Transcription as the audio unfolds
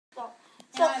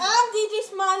So I'm DJ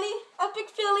Smiley, Epic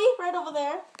Philly, right over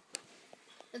there.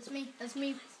 That's me. That's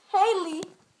me. Haley.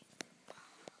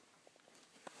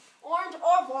 Orange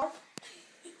Orvar.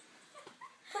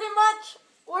 Pretty much,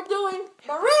 we're doing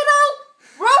Burrito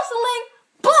Wrestling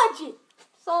Budget.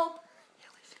 So,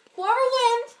 whoever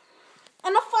wins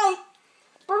in a fight,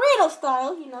 Burrito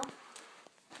style, you know.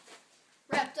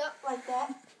 Wrapped up. Like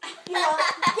that. You know,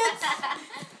 gets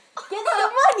the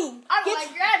money. I don't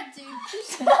like your attitude.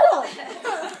 Shut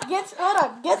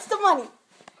up. Gets the money.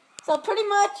 So pretty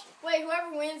much. Wait,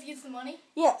 whoever wins gets the money?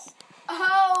 Yes.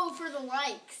 Oh, for the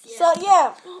likes. Yeah. So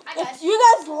yeah, I if you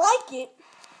guys like it,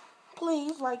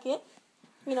 please like it.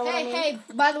 You know what I mean? Hey,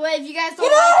 by the way, if you guys don't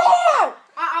get out like of here!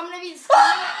 I'm gonna be scared.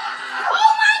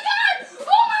 Oh my god!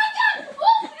 Oh my god!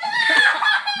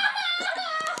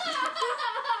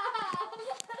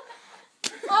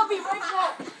 Oh I'll be right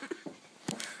back.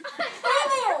 Stay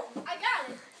there. I got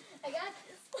it. I got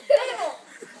this. Stay there.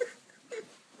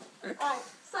 Alright,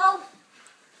 so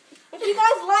if you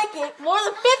guys like it, more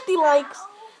than 50 likes,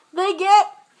 they get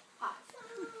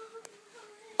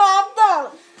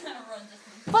 $5.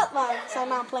 But like, so I'm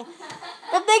not playing.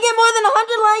 If they get more than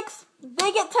 100 likes,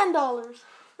 they get $10.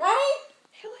 Ready?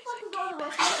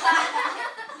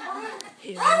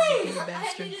 Ready?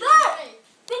 Bastard. Set.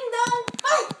 Ding dong,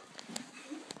 fight!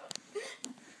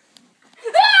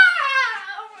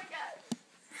 Oh my god.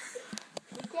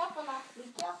 Be careful now. Be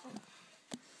careful.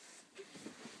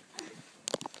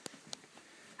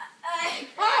 Hey!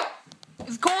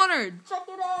 He's cornered. Check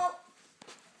it out.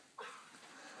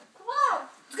 Come on.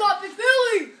 Let's go, Big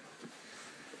Billy.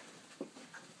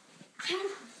 Check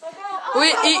it out.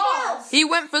 Wait, Oh, he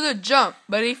went for the jump,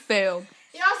 but he failed.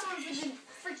 He also went for the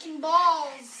freaking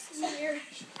balls here.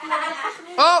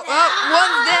 Oh,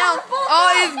 one's down. Oh,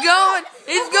 he's going.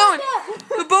 He's going.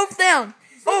 They're both down.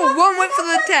 Oh, one went for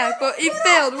the attack, but he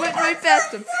failed. Went right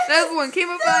past him. The other one came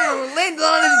up behind him and landed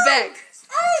on his back.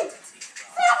 8,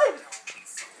 7.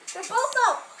 They're both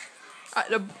up. Up. I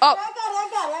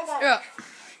got it. Yeah.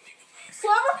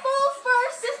 Whoever falls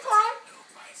first this time.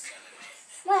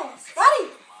 No. Ready?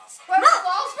 Whoever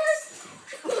falls first?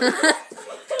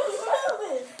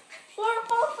 Whoever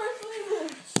falls first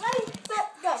loses. Ready, set,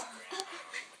 go.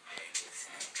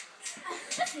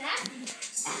 That's nasty.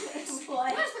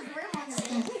 Where's the grandma?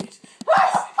 Hurry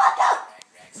the fuck up!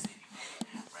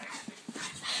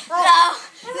 No.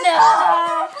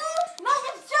 No,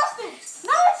 it's Justin.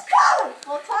 No, it's Tyler.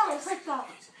 Well, Tyler's like that.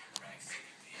 Is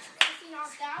he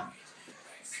knocked out?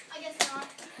 I guess not.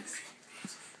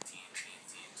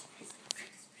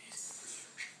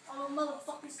 I'm a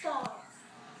motherfucking star.